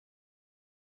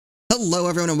Hello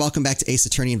everyone and welcome back to Ace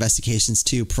Attorney Investigations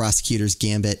 2 Prosecutor's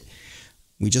Gambit.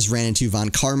 We just ran into Von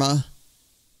Karma.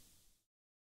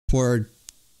 Poor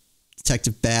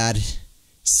Detective Bad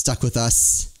stuck with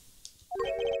us.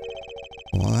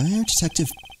 Why are Detective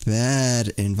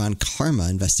Bad and Von Karma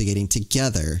investigating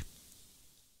together?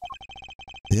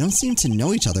 They don't seem to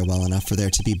know each other well enough for there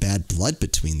to be bad blood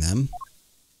between them.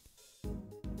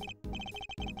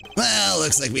 Well,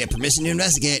 looks like we have permission to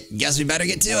investigate. Guess we better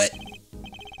get to it.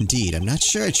 Indeed, I'm not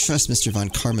sure I trust Mr. Von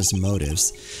Karma's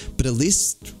motives, but at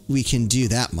least we can do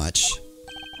that much.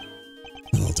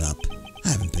 Hold up. I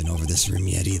haven't been over this room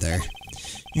yet either.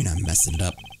 You're not messing it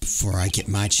up before I get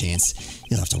my chance.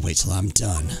 You'll have to wait till I'm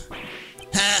done.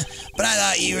 Huh? But I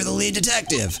thought you were the lead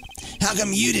detective. How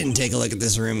come you didn't take a look at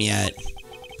this room yet?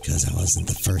 Because I wasn't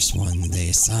the first one they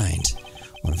assigned.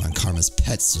 One of Von Karma's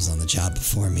pets was on the job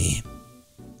before me.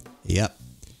 Yep.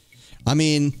 I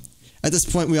mean, at this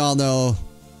point we all know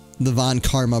the Von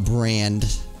Karma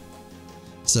brand.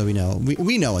 So we know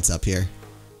what's up here.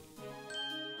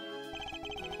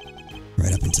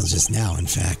 Right up until just now, in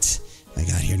fact. I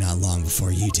got here not long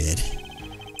before you did.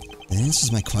 That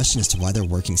answers my question as to why they're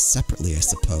working separately, I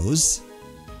suppose.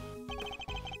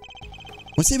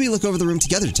 Let's say we look over the room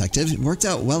together, Detective. It worked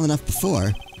out well enough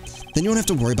before. Then you won't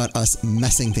have to worry about us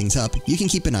messing things up. You can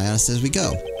keep an eye on us as we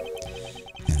go.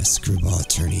 And a screwball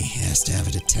attorney has to have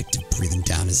a detective breathing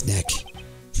down his neck.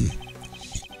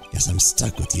 Guess I'm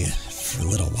stuck with you for a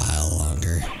little while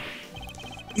longer.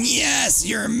 Yes,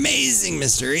 you're amazing,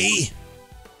 Mr. E!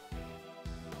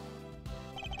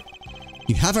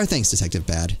 You have our thanks, Detective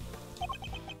Bad.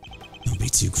 Don't be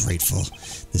too grateful.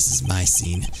 This is my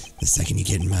scene. The second you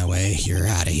get in my way, you're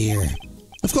out of here.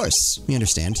 Of course, we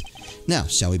understand. Now,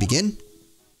 shall we begin?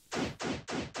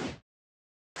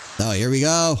 Oh, here we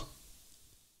go.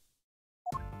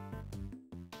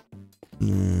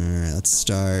 Alright, let's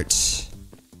start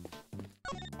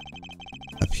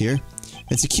up here.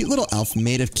 It's a cute little elf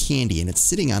made of candy and it's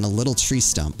sitting on a little tree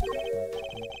stump.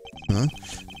 Huh?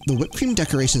 The whipped cream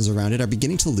decorations around it are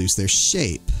beginning to lose their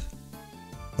shape.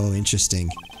 Oh,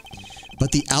 interesting.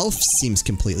 But the elf seems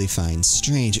completely fine.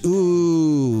 Strange.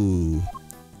 Ooh.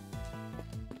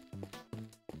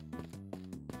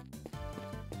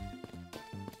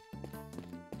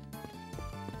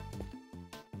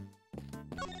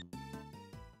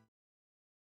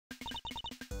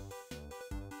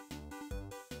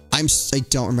 I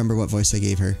don't remember what voice I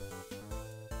gave her.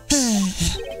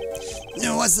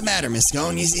 What's the matter, Miss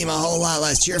Scone? You seem a whole lot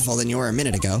less cheerful than you were a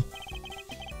minute ago.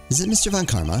 Is it Mr. Von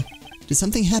Karma? Did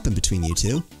something happen between you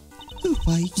two? Oh,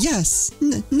 why, yes.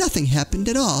 Nothing happened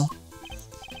at all.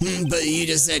 But you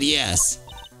just said yes.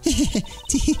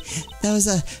 That was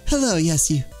a hello, yes,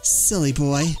 you silly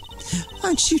boy.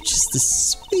 Aren't you just the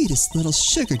sweetest little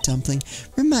sugar dumpling?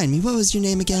 Remind me, what was your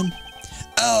name again?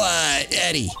 Oh,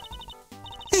 Eddie.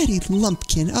 Eddie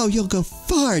Lumpkin. Oh, you'll go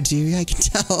far, dearie, I can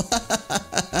tell.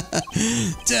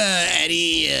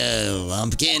 Eddie,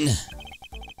 Lumpkin.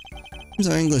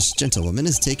 Our English gentlewoman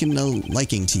has taken a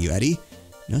liking to you, Eddie.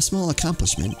 No small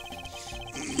accomplishment.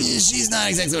 She's not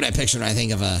exactly what I picture when I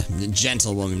think of a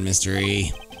gentlewoman, Mr.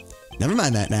 E. Never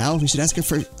mind that now. We should ask her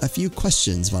for a few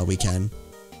questions while we can.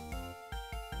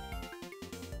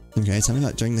 Okay, tell me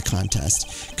about during the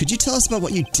contest. Could you tell us about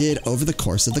what you did over the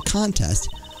course of the contest?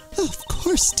 Oh, of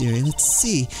course, dearie. Let's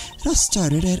see. It all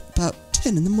started at about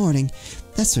 10 in the morning.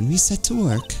 That's when we set to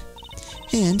work.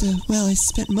 And, well, I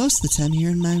spent most of the time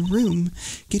here in my room,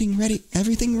 getting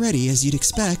everything ready, as you'd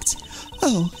expect.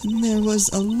 Oh, and there was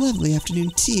a lovely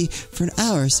afternoon tea for an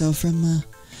hour or so from,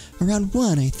 around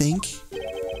 1, I think.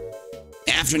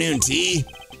 Afternoon tea?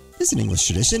 It's an English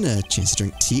tradition, a chance to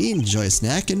drink tea, enjoy a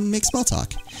snack, and make small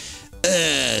talk.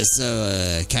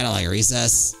 So, kinda like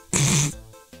recess?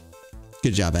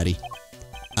 Good job, Eddie.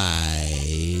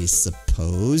 I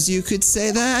suppose you could say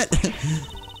that?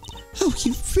 Oh,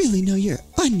 you really know your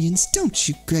onions, don't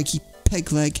you, Greggy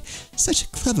Pegleg? Such a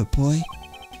clever boy.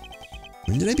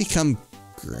 When did I become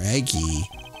Greggy?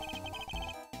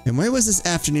 And where was this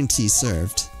afternoon tea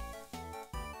served?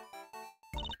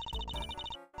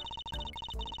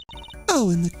 Oh,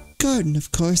 in the garden,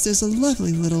 of course. There's a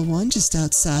lovely little one just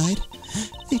outside.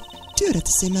 They do it at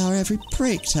the same hour every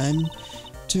break time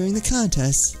during the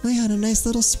contest. Lay on a nice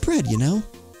little spread, you know.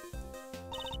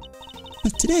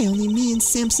 But today only me and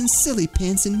Samson Silly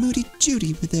Pants and Moody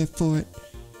Judy were there for it.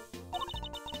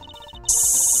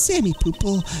 Sammy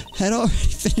Poople had already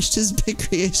finished his big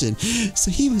creation,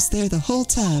 so he was there the whole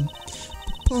time.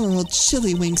 But poor old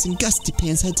Chili Wings and Gusty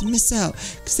Pants had to miss out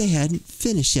because they hadn't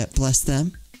finished yet, bless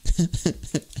them.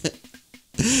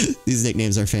 These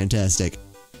nicknames are fantastic.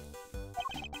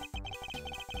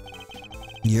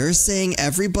 You're saying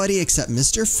everybody except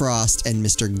Mr. Frost and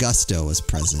Mr. Gusto was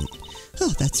present.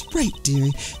 Oh, that's right,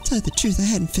 dearie. To tell you the truth, I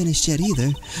hadn't finished yet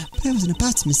either. But I wasn't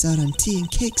about to miss out on tea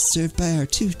and cakes served by our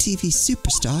 2 TV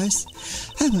superstars.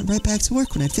 I went right back to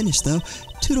work when I finished, though.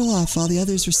 Toodle off while the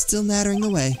others were still nattering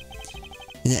away.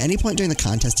 And at any point during the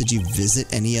contest, did you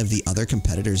visit any of the other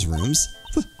competitors' rooms?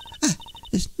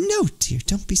 No, dear,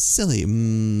 don't be silly.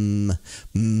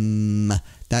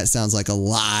 That sounds like a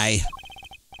lie.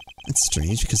 That's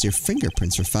strange, because your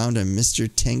fingerprints were found in Mr.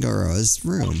 Tangaroa's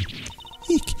room.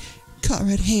 Eek, caught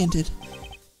red-handed.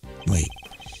 Wait,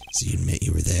 so you admit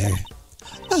you were there?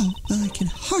 Oh, well, I can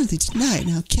hardly deny it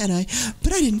now, can I?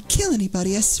 But I didn't kill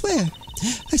anybody, I swear.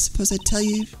 I suppose I'd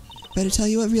better tell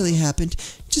you what really happened.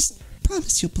 Just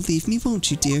promise you'll believe me,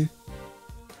 won't you, dear?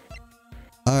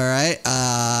 Alright,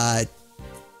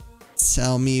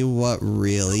 tell me what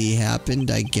really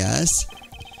happened, I guess.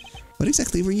 What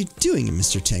exactly were you doing in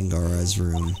Mr. Tangaroa's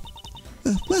room?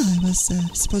 Well, I was,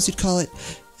 suppose you'd call it,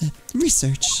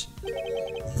 research.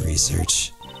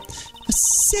 Research?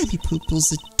 Sammy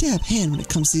Poople's a dab hand when it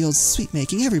comes to the old sweet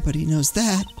making, everybody knows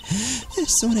that.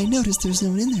 So when I noticed there was no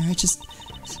one in there, I just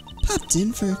popped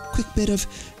in for a quick bit of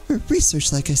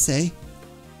research, like I say.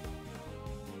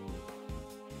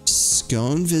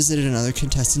 Scone visited another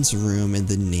contestant's room in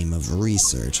the name of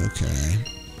research, okay.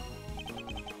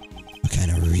 What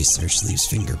kind of research leaves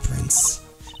fingerprints?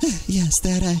 Yes,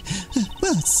 that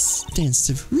well, it stands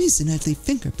to reason I'd leave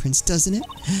fingerprints, doesn't it?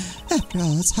 After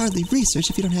all, it's hardly research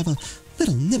if you don't have a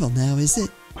little nibble now, is it?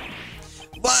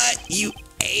 What? You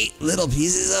ate little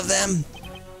pieces of them?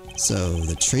 So,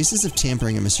 the traces of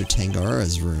tampering in Mr.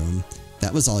 Tangaroa's room,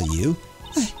 that was all you?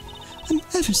 I'm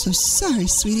ever so sorry,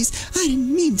 sweeties. I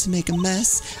didn't mean to make a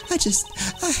mess.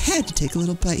 I had to take a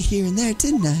little bite here and there,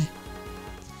 didn't I?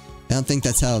 I don't think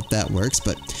that's how that works,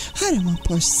 but I didn't want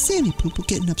poor Sammy Poople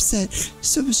getting upset,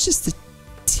 so it was just the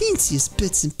teensiest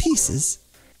bits and pieces.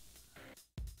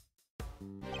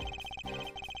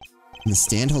 in the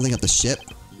stand holding up the ship,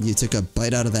 you took a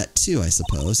bite out of that too, I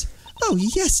suppose. Oh,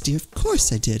 yes, dear, of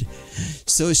course I did.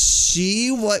 So is she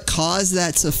what caused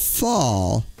that to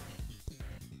fall?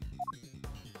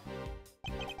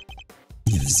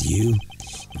 It was you.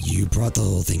 You brought the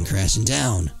whole thing crashing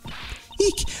down.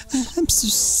 Eek, I'm so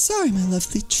sorry, my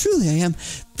lovely. Truly I am.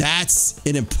 That's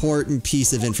an important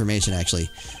piece of information, actually.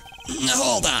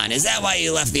 Hold on, is that why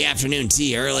you left the afternoon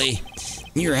tea early?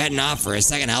 You were heading off for a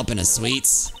second helping of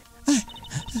sweets?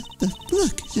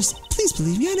 Look, just please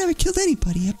believe me, I never killed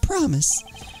anybody, I promise.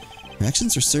 Your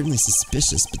actions are certainly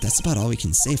suspicious, but that's about all we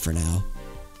can say for now.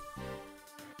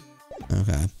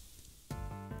 Okay.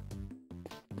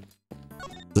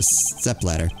 The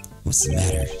stepladder. What's the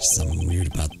matter? Something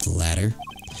weird about the ladder?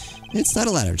 It's not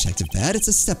a ladder, Detective Bad. It's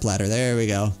a stepladder. There we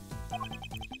go.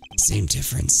 Same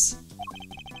difference.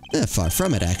 Far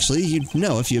from it, actually. You'd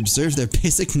know if you observed their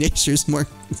basic natures more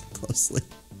closely.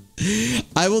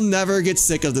 I will never get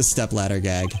sick of the stepladder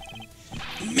gag.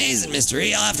 Amazing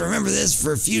mystery. I'll have to remember this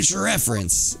for future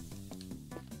reference.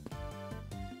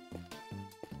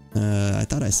 I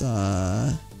thought I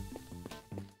saw...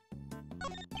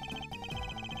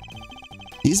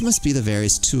 These must be the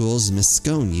various tools Miss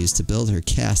Scone used to build her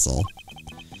castle.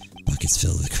 Buckets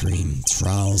filled with cream,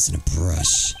 trowels, and a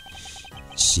brush.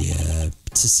 She a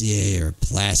patissier or a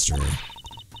plasterer.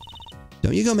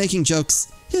 Don't you go making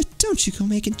jokes. Don't you go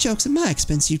making jokes at my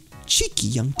expense, you cheeky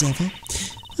young devil.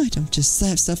 I don't just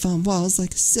slap stuff on walls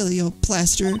like a silly old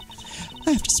plasterer.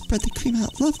 I have to spread the cream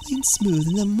out lovely and smooth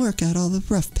and then work out all the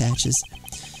rough patches.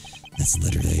 That's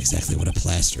literally exactly what a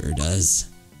plasterer does.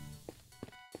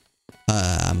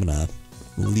 I'm gonna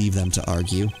leave them to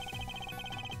argue.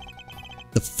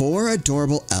 The 4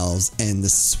 adorable elves and the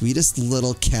sweetest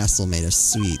little castle made of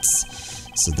sweets.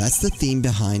 So that's the theme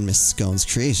behind Miss Scone's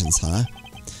creations, huh?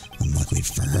 Unluckily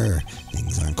for her,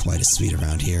 things aren't quite as sweet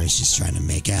around here as she's trying to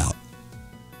make out.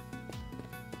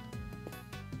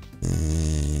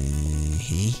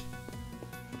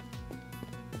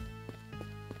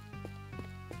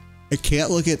 I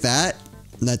can't look at that.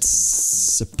 That's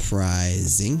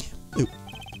surprising. Ooh.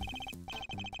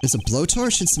 There's a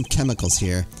blowtorch and some chemicals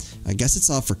here. I guess it's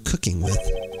all for cooking with.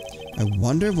 I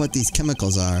wonder what these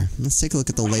chemicals are. Let's take a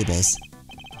look at the labels.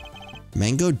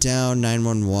 Mango Down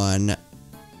 911.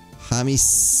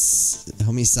 Homicyanide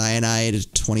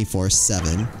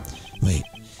 24/7. Wait,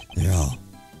 they're all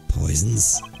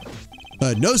poisons?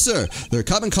 No, sir. They're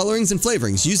common colorings and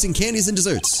flavorings used in candies and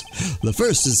desserts. The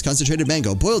first is concentrated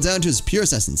mango, boiled down to its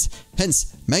purest essence. Hence,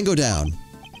 Mango Down.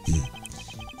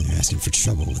 They're asking for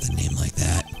trouble with a name like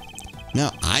that.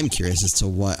 Now, I'm curious as to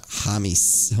what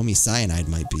homicyanide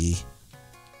might be.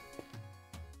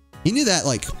 He knew that,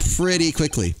 like, pretty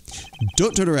quickly.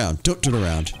 Don't turn around. Don't turn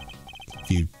around.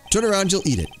 If you turn around, you'll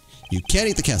eat it. You can't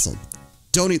eat the castle.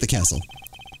 Don't eat the castle.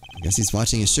 I guess he's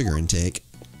watching his sugar intake.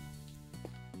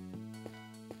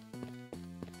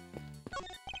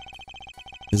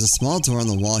 There's a small door on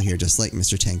the wall here, just like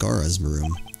Mr. Tangora's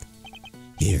room.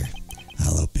 Here,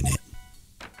 I'll open it.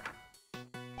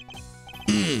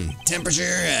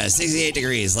 Temperature 68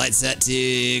 degrees. Light set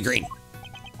to green.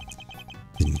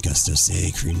 Didn't Gusto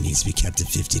say cream needs to be kept at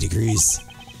 50 degrees?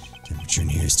 Temperature in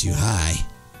here is too high.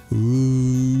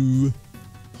 Ooh.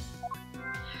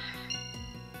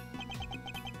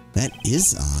 That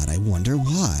is odd. I wonder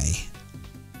why.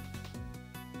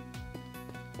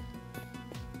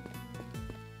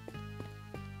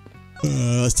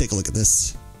 Let's take a look at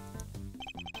this.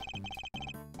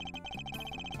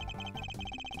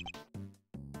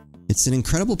 It's an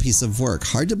incredible piece of work.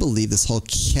 Hard to believe this whole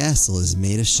castle is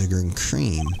made of sugar and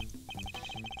cream.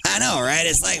 I know, right?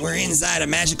 It's like we're inside a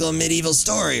magical medieval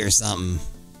story or something.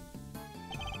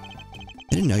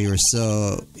 I didn't know you were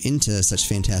so into such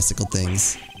fantastical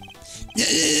things.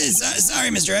 Sorry,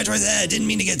 Mr. Edgeworth. Didn't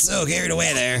mean to get so carried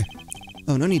away there.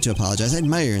 Oh, no need to apologize. I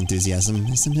admire your enthusiasm.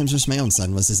 I sometimes wish my own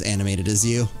son was as animated as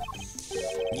you.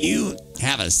 You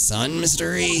have a son,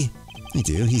 Mr. E? I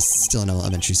do. He's still in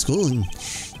elementary school, and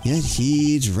yet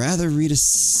he'd rather read a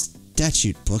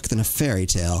statute book than a fairy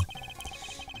tale.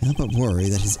 I can't but worry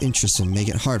that his interests will make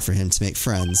it hard for him to make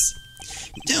friends.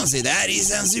 Don't say that. He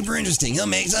sounds super interesting. He'll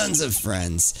make tons of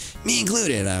friends. Me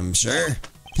included, I'm sure.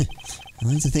 I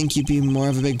like to think you'd be more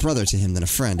of a big brother to him than a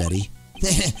friend, Eddie.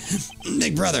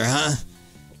 Big brother, huh?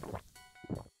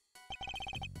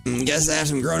 Guess I have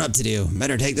some growing up to do.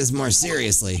 Better take this more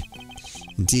seriously.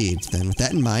 Indeed. Then with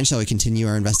that in mind, shall we continue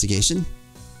our investigation?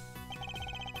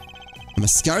 I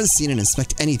must scour the scene and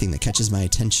inspect anything that catches my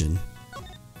attention.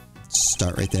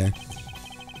 Start right there.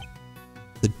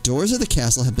 The doors of the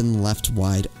castle have been left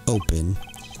wide open.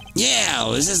 Yeah,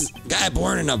 was this guy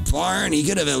born in a barn? He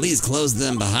could have at least closed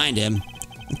them behind him.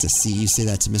 I'd like to see you say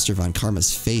that to Mr. Von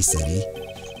Karma's face, Eddie.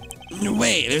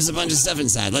 Wait, there's a bunch of stuff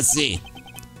inside. Let's see.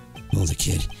 Hold it,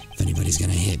 kid. If anybody's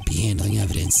gonna be handling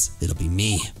evidence, it'll be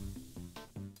me.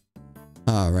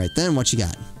 Alright then, what you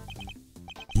got?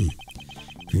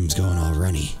 Cream's going all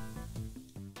runny.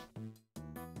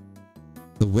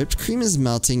 The whipped cream is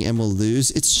melting and will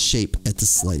lose its shape at the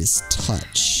slightest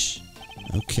touch.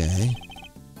 Okay.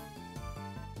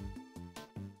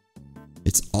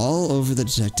 It's all over the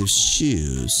detective's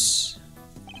shoes.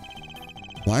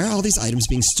 Why are all these items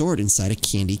being stored inside a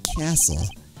candy castle?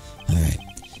 Alright,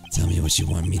 tell me what you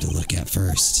want me to look at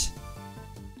first.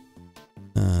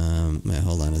 Wait,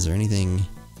 hold on. Is there anything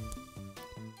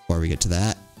before we get to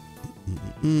that?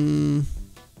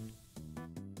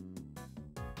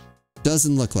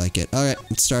 Doesn't look like it. Alright,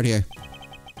 let's start here.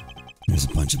 There's a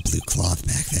bunch of blue cloth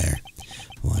back there.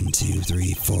 1, 2,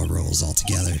 3, 4 rolls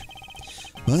altogether.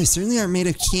 Well, they certainly aren't made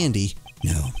of candy.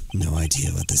 No idea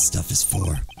what this stuff is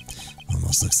for.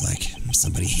 Almost looks like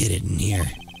somebody hid it in here.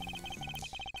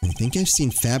 I think I've seen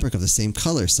fabric of the same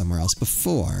color somewhere else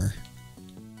before.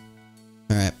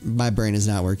 Alright, my brain is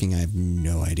not working. I have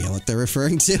no idea what they're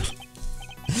referring to.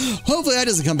 Hopefully that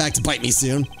doesn't come back to bite me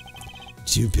soon.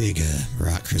 2 big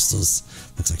rock crystals.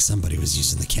 Looks like somebody was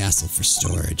using the castle for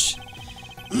storage.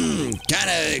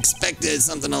 Kinda expected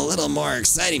something a little more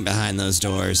exciting behind those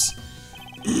doors.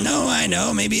 No, I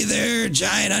know. Maybe they're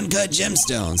giant uncut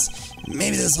gemstones.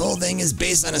 Maybe this whole thing is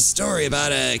based on a story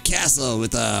about a castle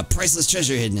with a priceless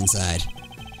treasure hidden inside.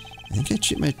 I think I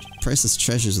treat my priceless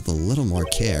treasures with a little more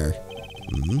care.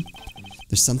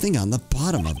 There's something on the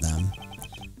bottom of them.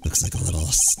 Looks like a little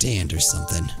stand or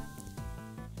something.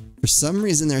 For some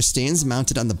reason, there are stands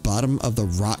mounted on the bottom of the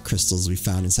rock crystals we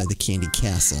found inside the candy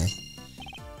castle.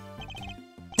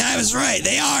 I was right.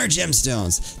 They are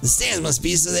gemstones. The stands must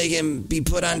be so they can be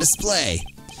put on display.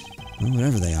 Well,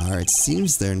 whatever they are, it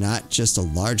seems they're not just a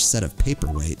large set of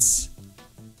paperweights.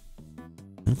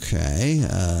 Okay,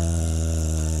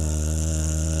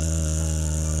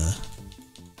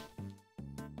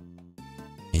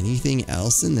 anything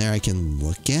else in there I can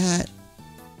look at?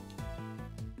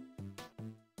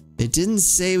 It didn't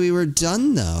say we were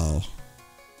done, though.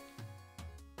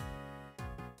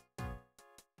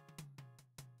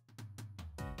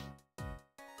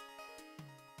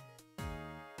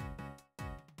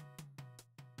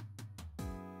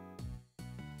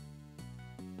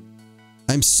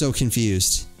 I'm so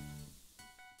confused.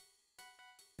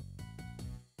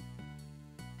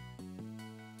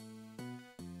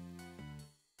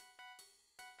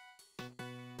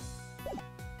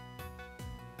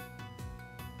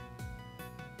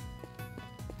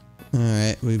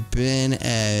 Alright, we've been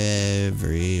everywhere.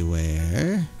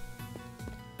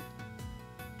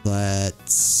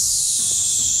 Let's...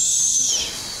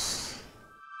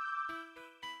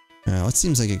 Alright, what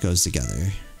seems like it goes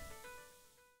together?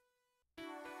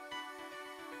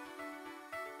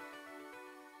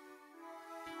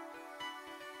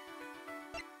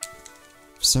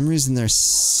 For some reason, there are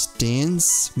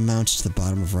stands mounted to the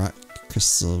bottom of rock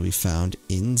crystal we found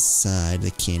inside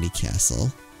the candy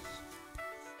castle.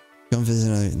 Go and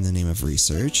visit in the name of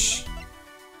research.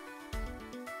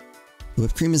 The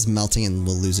whipped cream is melting and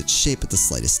will lose its shape at the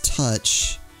slightest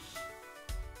touch.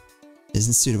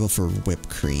 Isn't suitable for whipped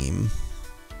cream.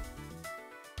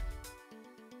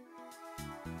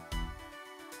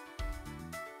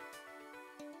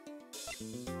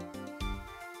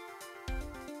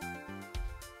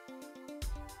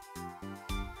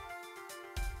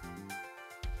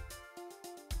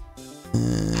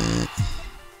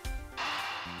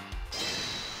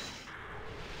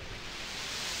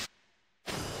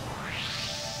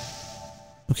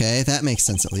 Okay, that makes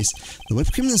sense at least. The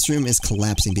whipped cream in this room is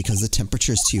collapsing because the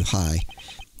temperature is too high.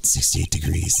 68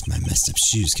 degrees. My messed up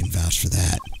shoes can vouch for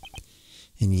that.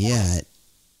 And yet...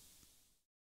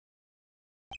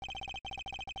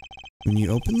 when you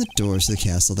open the doors to the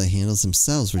castle, the handles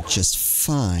themselves were just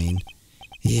fine.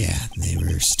 Yeah, they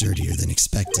were sturdier than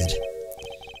expected.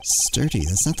 Sturdy?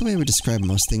 That's not the way I would describe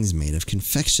most things made of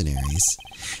confectionaries.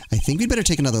 I think we'd better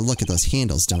take another look at those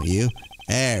handles, don't you?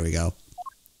 There we go.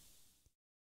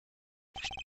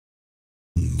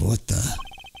 What the?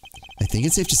 I think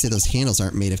it's safe to say those handles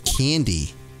aren't made of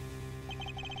candy.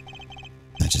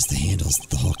 Not just the handles,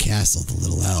 the whole castle, the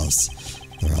little elves.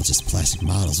 They're all just plastic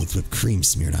models with whipped cream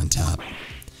smeared on top.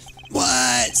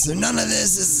 What? So none of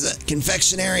this is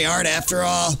confectionery art after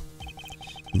all?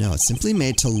 No, it's simply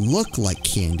made to look like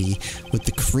candy, with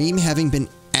the cream having been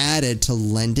added to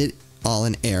lend it all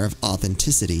an air of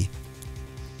authenticity.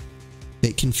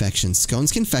 Fake confections.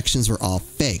 Scone's confections were all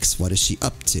fakes. What is she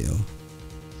up to?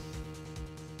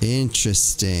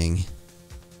 Interesting.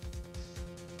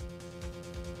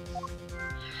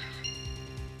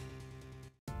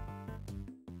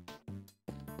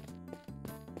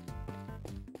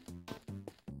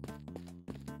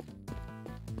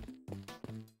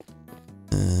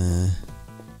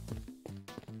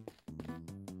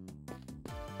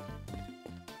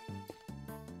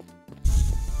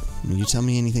 Can you tell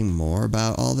me anything more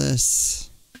about all this?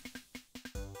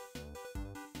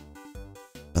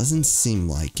 Doesn't seem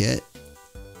like it.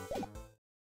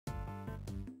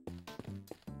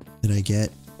 Did I get...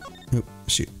 oh,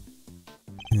 shoot.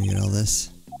 Can I get all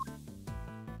this?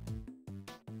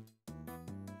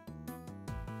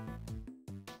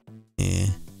 Yeah.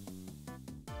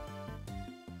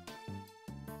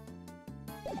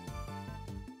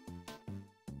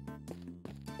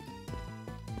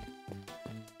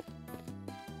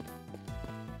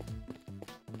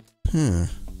 Huh.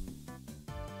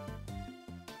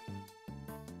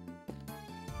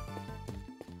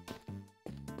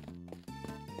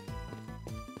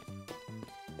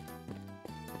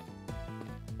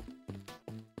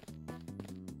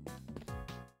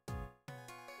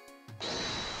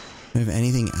 Do we have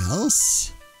anything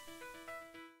else?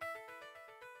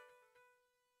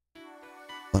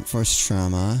 Blunt force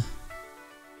trauma.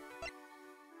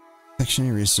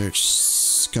 Affectionate research.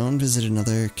 Scone visited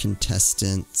another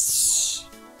contestants.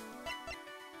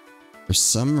 For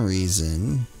some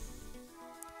reason,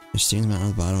 there's standing mounted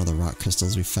on the bottom of the rock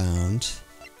crystals we found.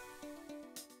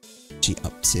 What's she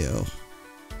up to?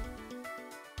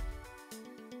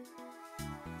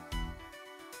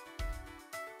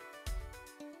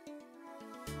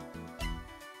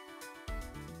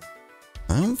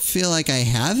 I don't feel like I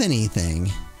have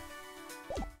anything.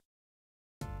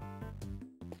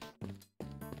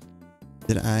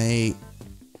 I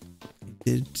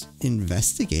did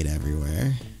investigate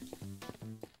everywhere.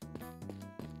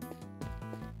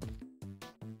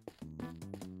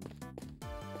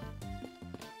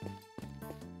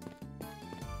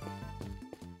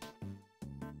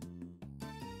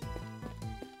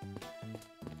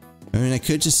 I mean, I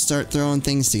could just start throwing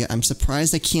things together. I'm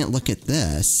surprised I can't look at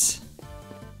this.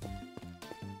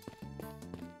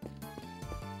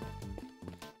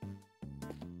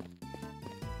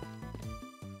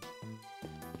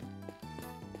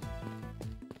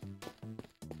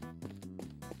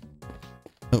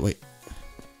 Oh, wait.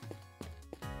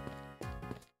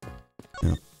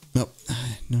 No. Nope.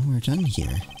 No, we're done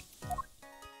here.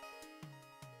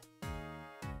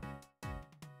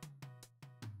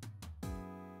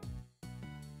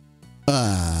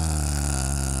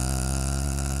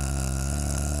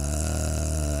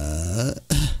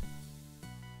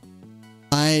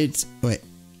 Wait.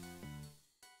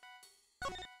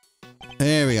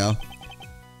 There we go.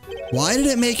 Why did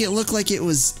it make it look like it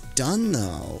was done,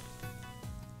 though?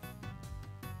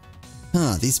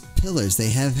 Huh, these pillars, they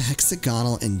have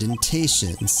hexagonal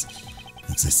indentations.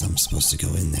 Looks like something's supposed to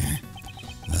go in there.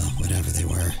 Well, whatever they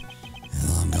were, they're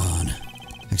long gone.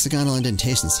 Hexagonal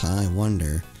indentations, huh? I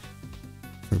wonder.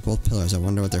 For both pillars, I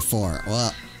wonder what they're for.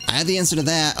 Well, I have the answer to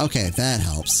that. Okay, that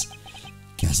helps.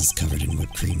 Castle's covered in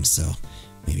whipped cream, so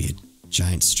maybe a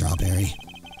giant strawberry.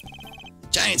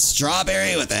 Giant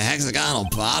strawberry with a hexagonal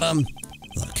bottom?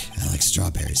 Look, I like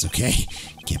strawberries, okay?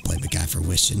 Can't blame the guy for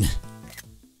wishing.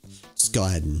 Just go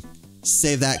ahead and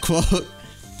save that quote.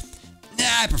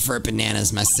 Nah, I prefer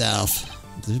bananas myself.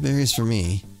 Blueberries for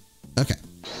me. Okay.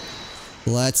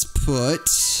 Let's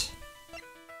put...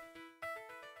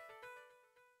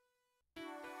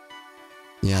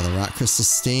 Yeah, the rock crystal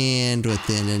stand with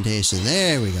the indentation.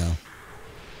 There we go.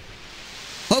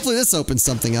 Hopefully this opens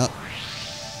something up.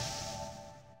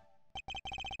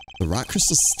 The rock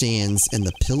crystal stands and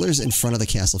the pillars in front of the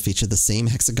castle feature the same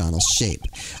hexagonal shape.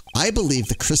 I believe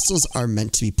the crystals are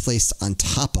meant to be placed on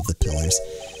top of the pillars.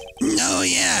 No,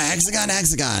 yeah, hexagon,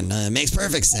 hexagon. Makes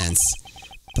perfect sense.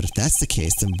 But if that's the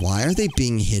case, then why are they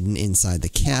being hidden inside the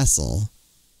castle?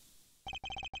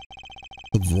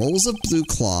 The rolls of blue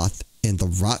cloth and the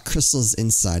rock crystals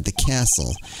inside the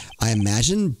castle. I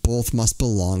imagine both must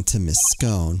belong to Miss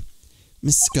Scone.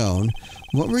 Miss Scone,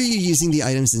 what were you using the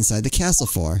items inside the castle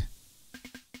for?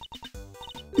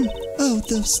 Oh,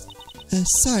 those...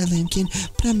 sorry, Lambkin,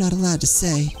 but I'm not allowed to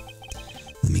say.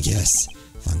 Let me guess.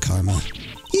 Von Karma.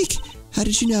 Eek! How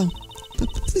did you know? But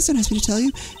please don't ask me to tell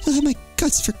you. You'll have my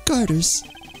guts for garters.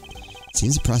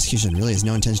 Seems the prosecution really has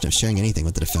no intention of sharing anything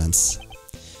with the defense.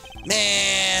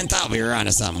 Man, thought we were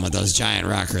onto something with those giant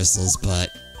rock crystals,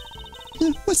 but...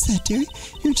 What's that, dearie?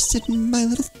 You're interested in my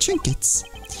little trinkets.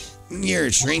 Your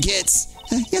trinkets?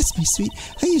 Yes, my sweet.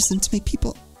 I use them to make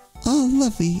people all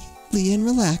lovely and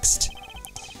relaxed.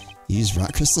 You use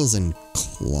rock crystals and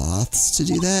cloths to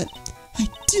do that? I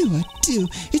do.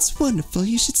 It's wonderful.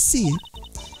 You should see it.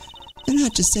 They're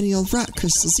not just any old rock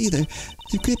crystals either.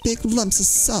 They're great big lumps of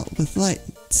salt with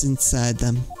lights inside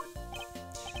them.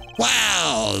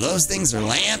 Wow, those things are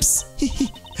lamps?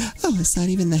 Oh, it's not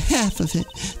even the half of it.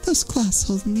 Those cloths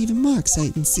hold an even more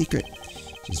exciting secret.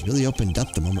 She's really opened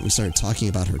up the moment we started talking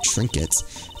about her trinkets.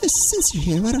 Since you're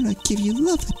here, why don't I give you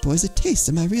lovely boys a taste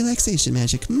of my relaxation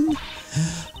magic, hmm?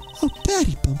 Oh,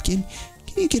 Batty Bumpkin,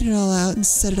 can you get it all out and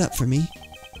set it up for me?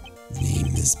 Name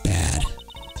is Bad.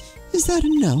 Is that a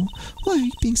no? Why are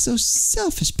you being so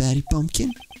selfish, Batty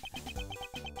Bumpkin?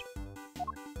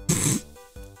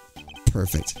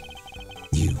 Perfect.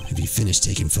 Have you finished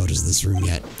taking photos of this room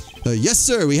yet? Yes,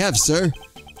 sir, we have, sir.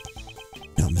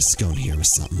 Now, Miss Scone here with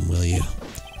something, will you?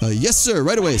 Yes, sir,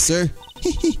 right away, sir.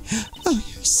 Oh,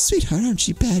 you're a sweetheart, aren't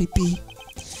you, Batty B?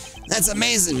 That's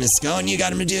amazing, Miss Scone. You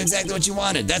got him to do exactly what you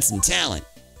wanted. That's some talent.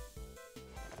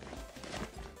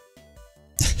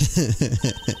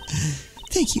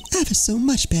 Thank you ever so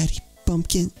much,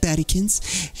 Battykins.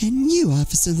 And you,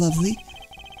 Officer Lovely.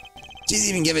 She's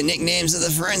even giving nicknames to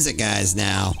the forensic guys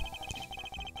now.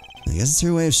 I guess it's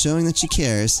her way of showing that she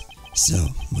cares. So,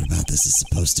 what about this is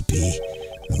supposed to be?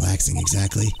 Relaxing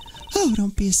exactly? Oh,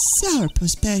 don't be a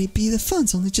sourpuss, Batty B. The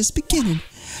fun's only just beginning.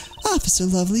 Officer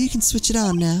Lovely, you can switch it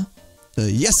on now.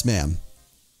 Yes, ma'am.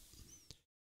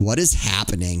 What is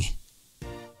happening?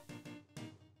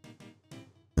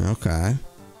 Okay.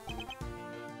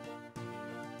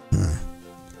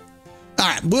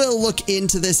 Alright, we'll look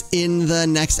into this in the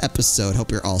next episode.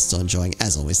 Hope you're all still enjoying.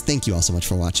 As always, thank you all so much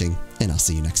for watching, and I'll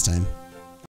see you next time.